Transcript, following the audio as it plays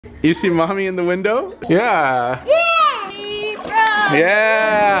You see mommy in the window? Yeah. Yeah.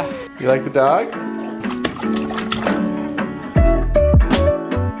 Yeah. You like the dog?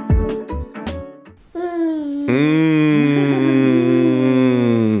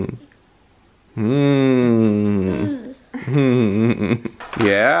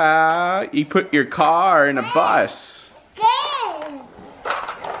 Yeah. You put your car in a bus.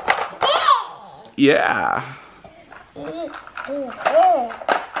 Yeah.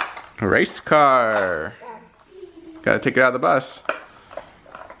 A race car. Gotta take it out of the bus.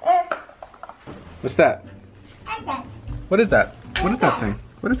 What's that? What is that? What is that thing?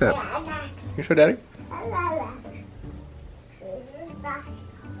 What is that? Can you show Daddy?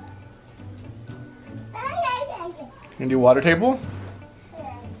 Can you do water table?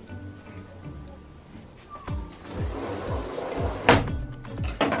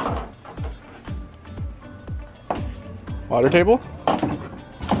 Water table?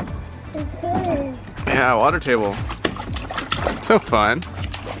 Yeah, water table. So fun.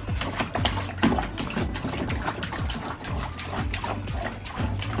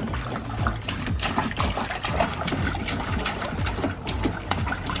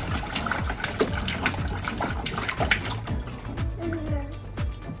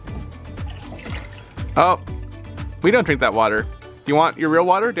 Oh, we don't drink that water. You want your real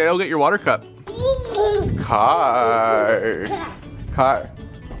water? Dad'll get your water cup. Car. Car.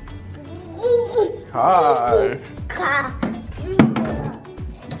 Car. Car.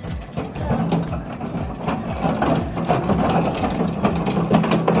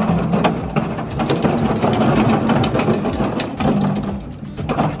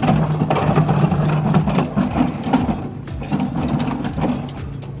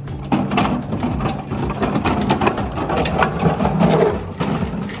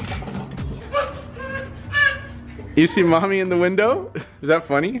 You see mommy in the window? Is that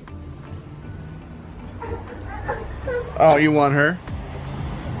funny? Oh, you want her?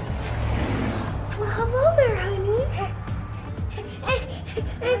 Well, hello there, honey.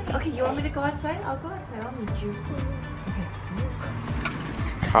 Okay, you want me to go outside? I'll go outside. I'll meet you. Okay.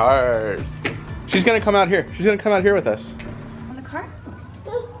 Cars. She's gonna come out here. She's gonna come out here with us. On the car?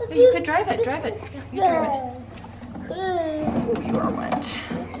 Yeah, you could drive it. Drive it. Yeah, you drive it. Oh, you are wet.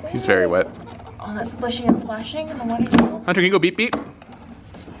 She's very wet. Oh, that's splishing and splashing in the water table. Hunter, can you go beep beep?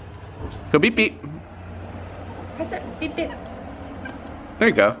 Go beep beep. Press it. Beep beep. There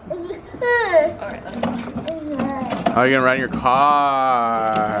you go. Alright, let's go. Oh, you're gonna ride in your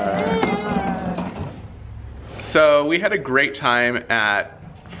car. So we had a great time at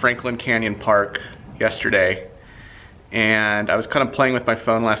Franklin Canyon Park yesterday. And I was kind of playing with my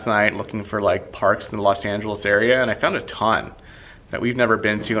phone last night, looking for like parks in the Los Angeles area, and I found a ton that we've never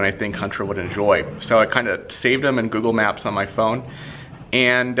been to and I think Hunter would enjoy. So I kind of saved them in Google Maps on my phone,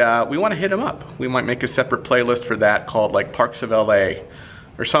 and we want to hit them up. We might make a separate playlist for that called like Parks of LA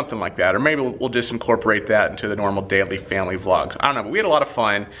or something like that, or maybe we'll just incorporate that into the normal daily family vlogs. I don't know, but we had a lot of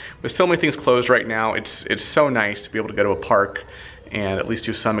fun. With so many things closed right now, it's so nice to be able to go to a park and at least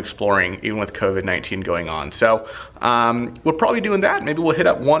do some exploring, even with COVID-19 going on. So we'll probably be doing that. Maybe we'll hit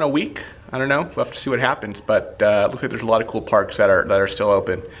up one a week. I don't know, we'll have to see what happens, but it looks like there's a lot of cool parks that are still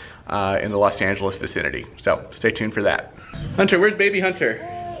open in the Los Angeles vicinity. So stay tuned for that. Hunter, where's baby Hunter?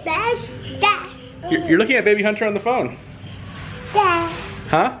 You're looking at baby Hunter on the phone.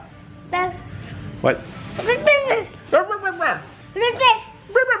 Huh? What?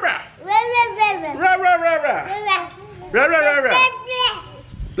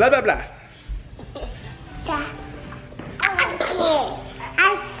 Blah, blah, blah.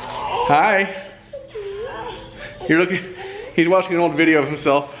 Hi. He's watching an old video of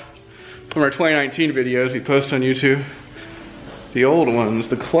himself from our 2019 videos he posts on YouTube. The old ones,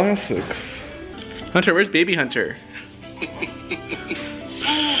 the classics. Hunter, where's baby Hunter?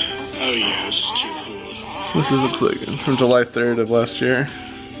 Oh yes, too cool. This looks like from July 3rd of last year.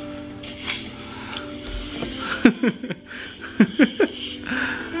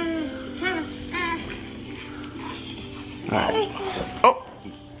 Alright. Oh!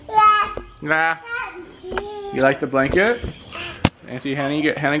 Nah. You like the blanket? Auntie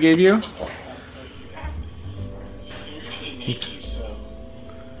Hannah gave you?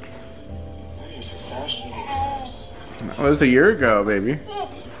 That was a year ago, baby.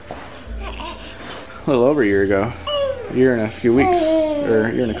 A little over a year ago. A year and a few weeks. Or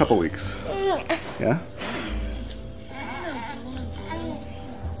a year and a couple weeks. Yeah?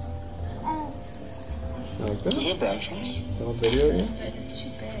 Like this? Little brownies. Little video of you? It's too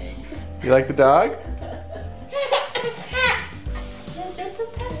big. You like the dog?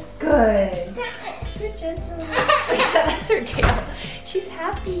 Good. Good gentle. That's her tail. She's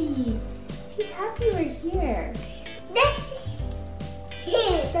happy. She's happy we're here.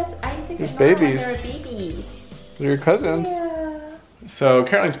 That's Isaac There's and babies. They're babies. They're your cousins. Yeah. So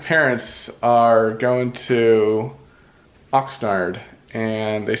Caroline's parents are going to Oxnard,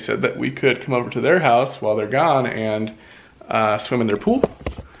 and they said that we could come over to their house while they're gone and swim in their pool.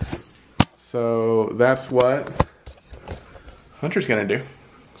 So that's what Hunter's gonna do.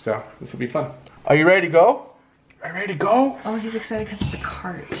 So this will be fun. Are you ready to go? Are you ready to go? Oh, he's excited because it's a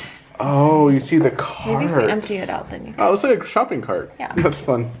cart. Oh, you see the cart. Maybe if we empty it out, then you can. Oh, it's like a shopping cart. Yeah. That's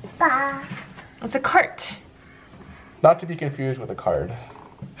fun. It's a cart. Not to be confused with a card.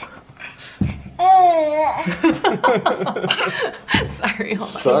 Sorry,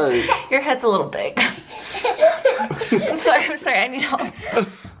 hold on. Sorry. Your head's a little big. I'm sorry, I need help.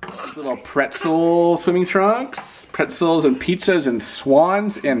 Little pretzel swimming trunks, pretzels and pizzas and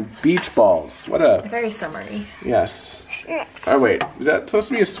swans and beach balls. What a, Very summery. yes. Oh wait, is that supposed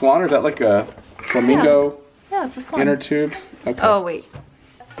to be a swan or is that like a flamingo Yeah, it's a swan. inner tube? Okay. Oh, wait.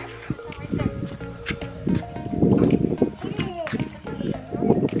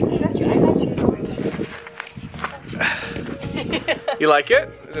 You like it?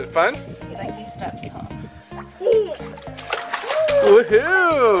 Is it fun? You like these steps, huh?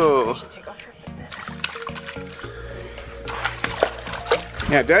 Woohoo! Take off your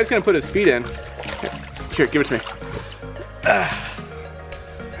Yeah, Dad's gonna put his feet in. Here, give it to me.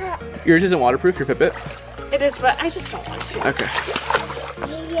 Yours isn't waterproof, your Fitbit? It is, but I just don't want to. Okay.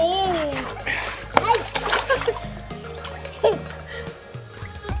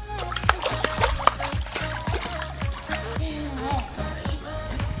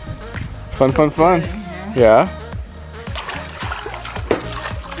 Fun, fun, fun. Yeah.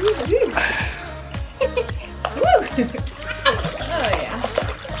 Oh yeah.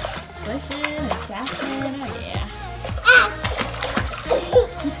 Pushing and splashing, oh yeah.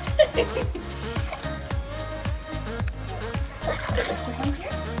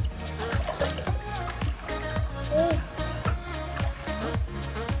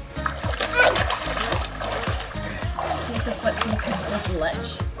 Make this wet so you can hold the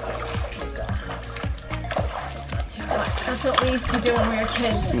ledge. It's not too hot. That's what we used to do when we were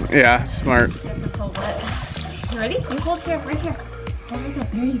kids. Yeah, smart. Get this all wet. You ready? You hold here, right here. There you go.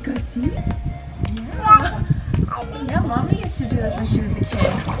 There you go. See? Yeah. Yeah, Mommy used to do this when she was a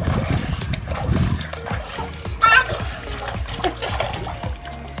kid.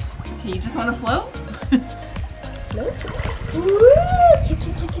 Okay, you just want to float? Nope. Woo! Kick,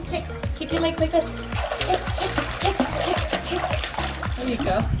 kick, kick, kick, kick. Kick your legs like this. Kick, kick, kick, kick, kick. There you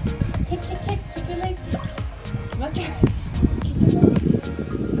go. Kick, kick, kick. Kick your legs. Come up here. Kick your legs.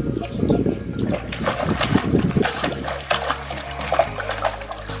 Kick, kick, kick.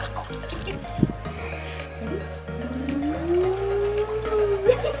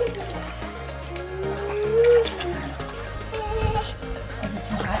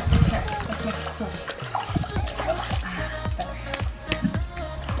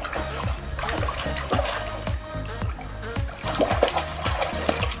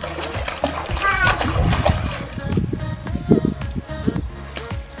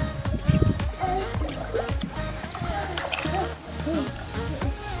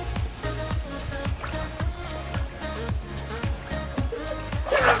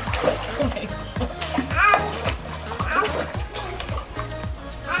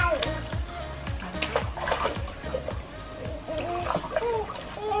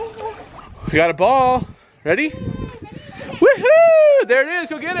 We got a ball. Ready? Woohoo! There it is.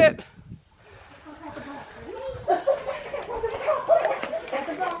 Go get it.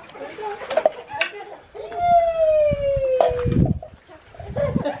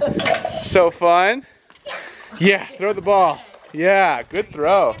 So fun. Yeah, throw the ball. Yeah, good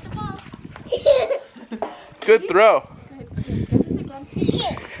throw. Good throw.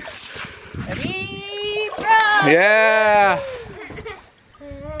 Ready, throw! Yeah.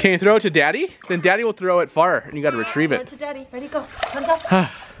 Can you throw it to Daddy? Then Daddy will throw it far and you gotta retrieve Throw it. it to Daddy. Ready, go. Thumbs up.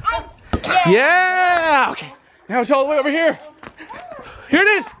 Yeah! Okay. Now it's all the way over here. Here it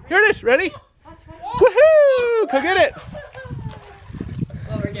is. Here it is. Ready? Woohoo! Go get it.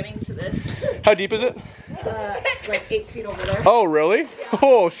 Well, we're getting to the, How deep is it? like 8 feet over there. Oh, really?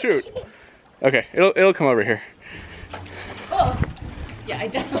 Oh, shoot. Okay, it'll come over here. Oh. Yeah, I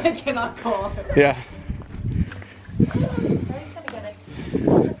definitely cannot go all the way. Yeah. Daddy's gonna get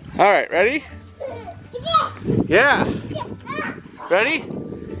it. All right, ready? Yeah. Ready?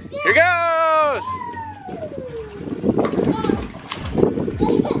 Here goes.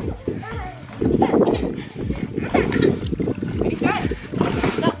 Ready, go.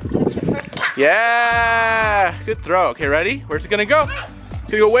 Stop. Touch it first. Yeah, good throw. Okay, ready? Where's it gonna go? It's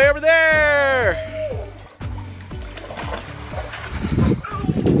gonna go way over there.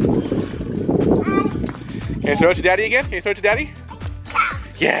 Can you throw it to Daddy again? Can you throw it to Daddy?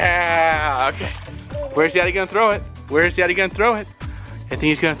 Yeah, okay. Where's Daddy gonna throw it? Where's Daddy gonna throw it? I think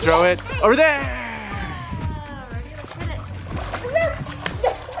he's gonna throw it over there.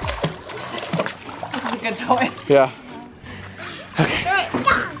 This is a good toy. Yeah. Okay. Yeah.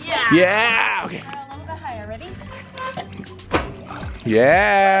 Yeah, okay. A little bit higher, ready?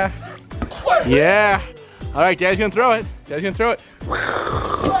 Yeah. Yeah. All right, Daddy's gonna throw it. Daddy's gonna throw it.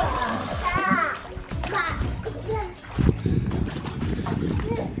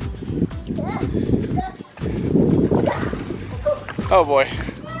 Oh boy.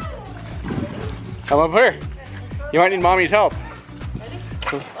 Come up here. You might need Mommy's help. Ready?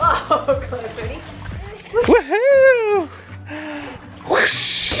 Oh, close, ready? Woohoo!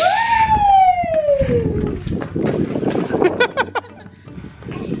 Whoosh. Yay,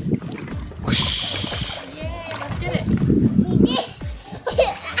 let's get it.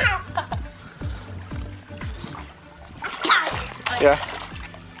 Yeah.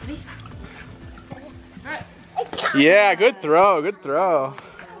 Yeah, good throw, good throw.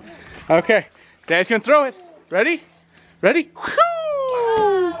 Okay, Daddy's gonna throw it. Ready? Ready?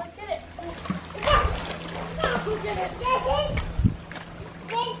 Woo! Let's get it.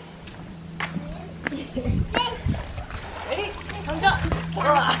 Ready? Thumbs up.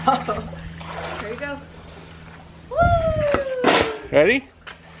 Wow. Here you go. Woo! Ready?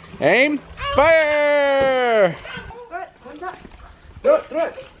 Aim, fire! Alright, thumbs up. Do it, do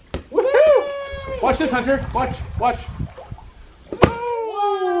it. Woohoo! Watch this, Hunter. Watch, watch.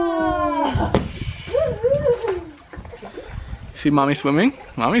 Whoa! See Mommy swimming?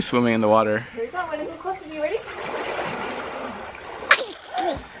 Mommy's swimming in the water. Here you go. When I get close to you, ready?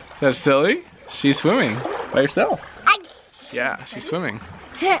 That's silly. She's swimming by herself. Yeah, she's swimming.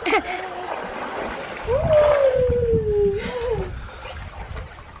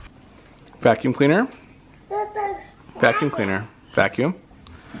 Vacuum cleaner. Vacuum cleaner. Vacuum.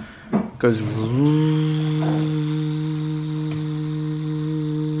 Goes.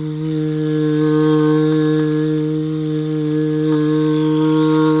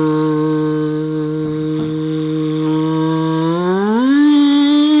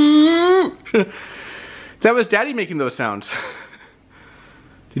 That was Daddy making those sounds.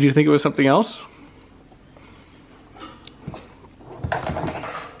 Did you think it was something else?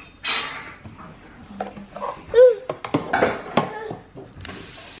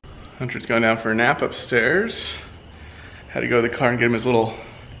 Hunter's going down for a nap upstairs. Had to go to the car and get him his little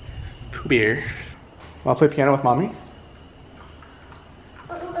poo bear. Wanna play piano with Mommy?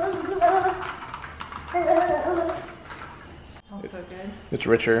 Sounds so good. It's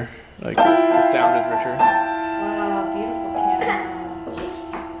richer. Like the sound is richer. Wow, beautiful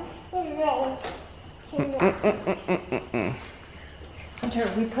piano. Hunter,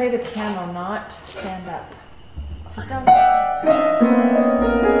 we play the piano, not stand up. Sit down.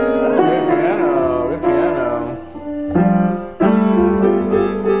 Good piano, good piano.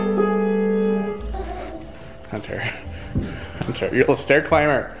 Hunter, Hunter, you're a little stair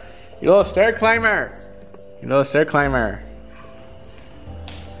climber. You're a little stair climber. You're a little stair climber.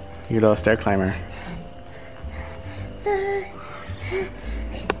 You're a little stair climber.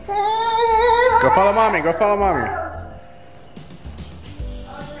 Go follow Mommy, go follow Mommy.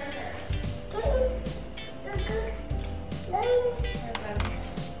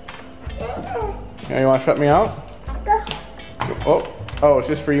 Yeah, you want to shut me out? Oh, oh, it's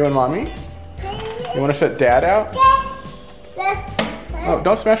just for you and Mommy? You want to shut Dad out? Oh,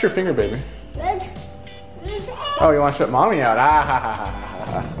 don't smash your finger, baby. Oh, you want to shut Mommy out? Ah ha ha ha ha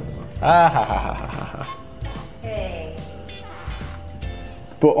ha. Ah ha ha ha ha ha. Hey.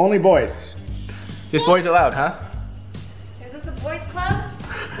 But only boys. Just boys allowed, huh? Is this a boys club?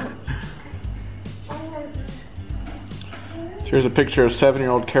 So here's a picture of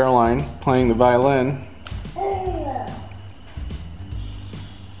 7-year-old Caroline playing the violin.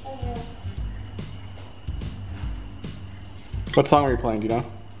 What song were you playing, do you know?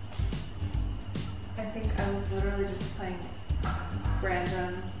 I think I was literally just playing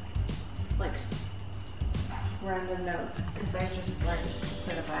random, like, random notes because I just learned to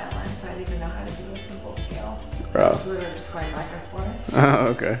play the violin, so I didn't even know how to do a simple scale. I was literally just going back and forth. Oh,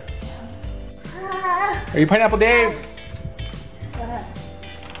 okay. Are you Pineapple Dave?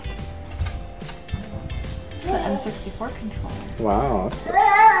 It's the N64 controller. Wow,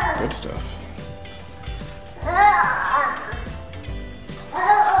 that's good stuff.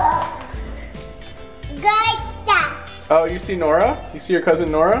 Oh, you see Nora? You see your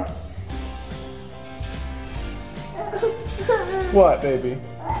cousin Nora? What, baby?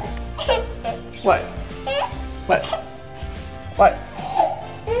 What? What? What?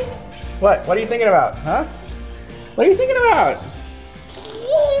 What? What are you thinking about, huh? What are you thinking about?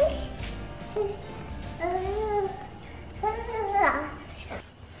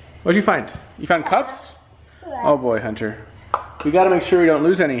 What'd you find? You found cups? Oh boy, Hunter. We gotta make sure we don't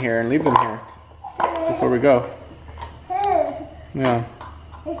lose any here and leave them here before we go. Yeah.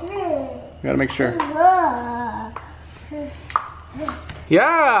 We gotta make sure.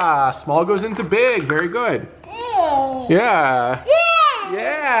 Yeah, small goes into big. Very good. Yeah.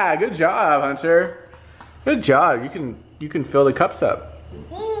 Yeah, good job, Hunter. Good job. You can fill the cups up.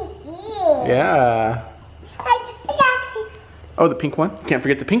 Yeah. Oh, the pink one. Can't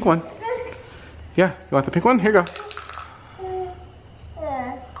forget the pink one. Yeah, you want the pink one? Here you go.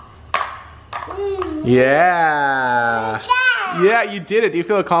 Yeah. Yeah, you did it. Do you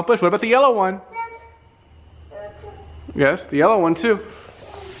feel accomplished? What about the yellow one? Yes, the yellow one too.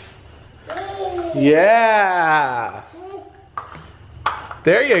 Yeah.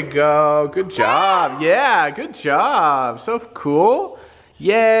 There you go. Good job. Yeah, good job. So cool.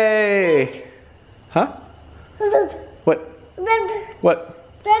 Yay. Huh? What? What?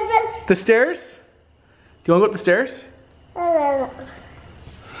 The stairs? Do you want to go up the stairs?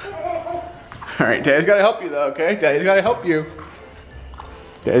 Alright, Daddy's got to help you though, okay? Daddy's got to help you.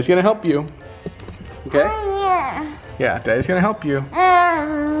 Daddy's going to help you. Okay? Yeah, Daddy's going to help you.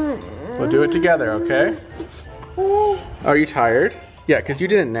 We'll do it together, okay? Are you tired? Yeah, because you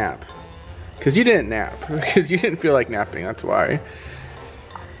didn't nap. Because you didn't nap. Because you didn't feel like napping, that's why.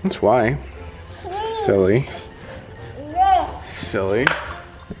 That's why. Silly. Silly.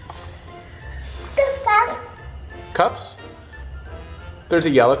 Cups? There's a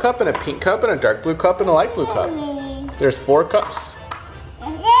yellow cup and a pink cup and a dark blue cup and a light blue cup. There's 4 cups.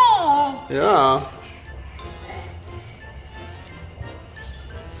 Yeah.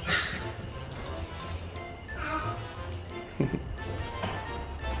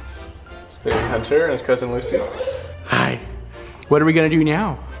 It's baby Hunter and his cousin Lucy. Hi. What are we gonna do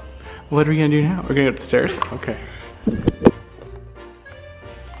now? What are we gonna do now? We're gonna go up the stairs? Okay. See,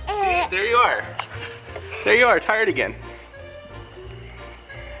 there you are. There you are, tired again.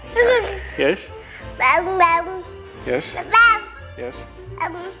 Yes? Yes? Yes? Yes?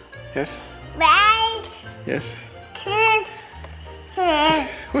 Yes?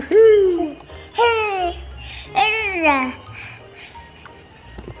 Woohoo!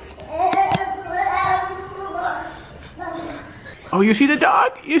 Oh, you see the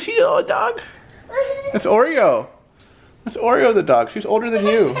dog? You see the little dog? That's Oreo. That's Oreo the dog. She's older than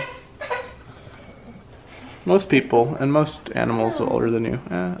you. Most people and most animals are older than you.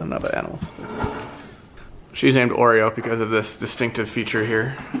 I don't know about animals. She's named Oreo because of this distinctive feature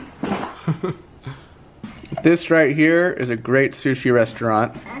here. This right here is a great sushi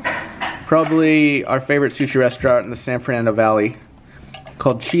restaurant. Probably our favorite sushi restaurant in the San Fernando Valley,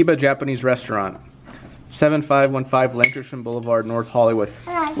 called Chiba Japanese Restaurant. 7515 Lankershim Boulevard, North Hollywood.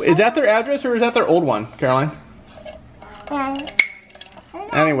 Is that their address or is that their old one, Caroline?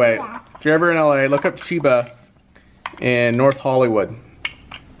 Anyway, if you're ever in LA, look up Chiba in North Hollywood.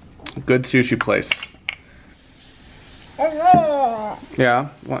 Good sushi place. Yeah,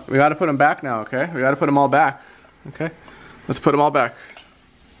 we gotta put them back now, okay? We gotta put them all back, okay? Let's put them all back.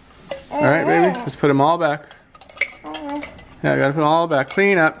 Alright, baby, let's put them all back. Yeah, we gotta put them all back.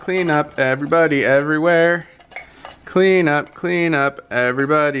 Clean up, everybody, everywhere. Clean up,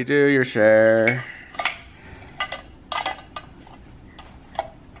 everybody, do your share.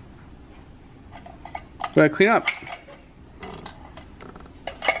 We gotta clean up.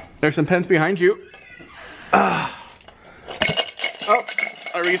 There's some pens behind you. Oh,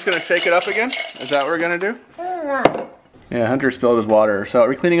 are we just gonna shake it up again? Is that what we're gonna do? Yeah, Hunter spilled his water. So are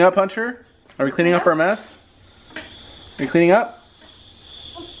we cleaning up, Hunter? Are we cleaning up our mess? Are you cleaning up?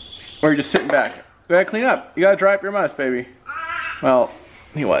 Or are you just sitting back? You gotta clean up. You gotta dry up your mess, baby. Well,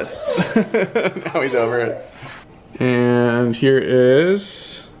 he was. Now he's over it. And here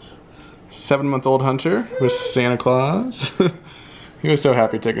is 7-month-old Hunter with Santa Claus. He was so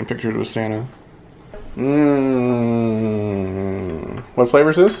happy taking pictures with Santa. What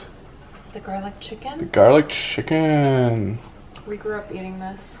flavor is this? The garlic chicken. The garlic chicken. We grew up eating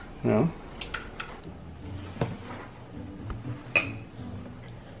this. Yeah.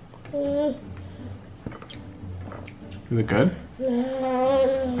 Is it good?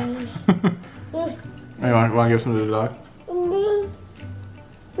 Hey, want to give some to the dog?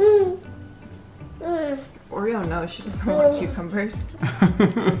 Oreo knows she doesn't want cucumbers.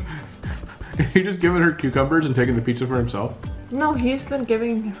 He just giving her cucumbers and taking the pizza for himself? No, he's been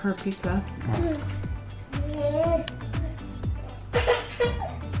giving her pizza.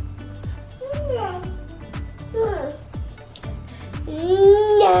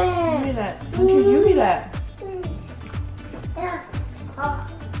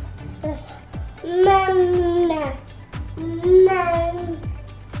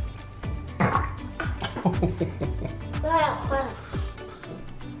 There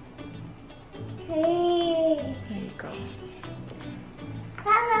you go.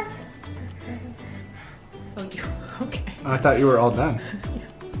 Oh, you okay? I thought you were all done.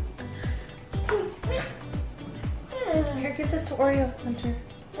 Here, give this to Oreo, Hunter.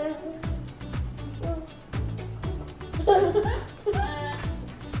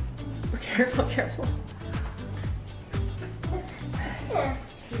 Careful, careful.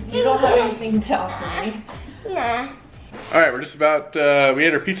 You don't have anything to offer me. Nah. All right, we're just about, we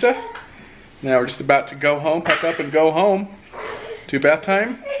ate our pizza. Now we're just about to go home, pack up and go home to bath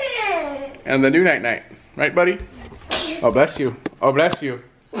time and the new night. Right, buddy? Oh, bless you. Oh, bless you.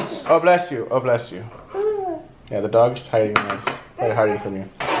 Oh, bless you. Oh, bless you. Yeah, the dog's hiding from you.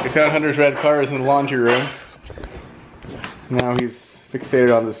 We found Hunter's red cars in the laundry room. Now he's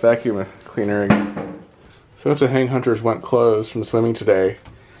fixated on this vacuum cleaner again. So to hang Hunter's wet clothes from swimming today.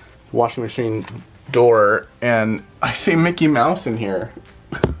 Washing machine door, and I see Mickey Mouse in here.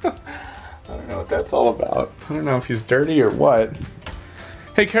 I don't know what that's all about. I don't know if he's dirty or what.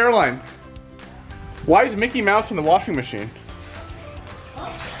 Hey Caroline, why is Mickey Mouse in the washing machine?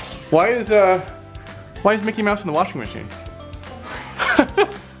 Why is Mickey Mouse in the washing machine?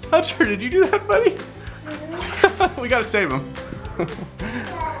 Hunter, did you do that, buddy? We gotta save him.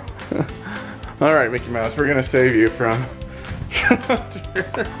 All right, Mickey Mouse, we're gonna save you from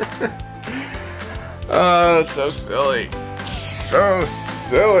oh, so silly. So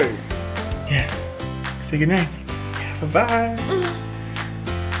silly. Yeah. Say goodnight. Yeah, bye-bye.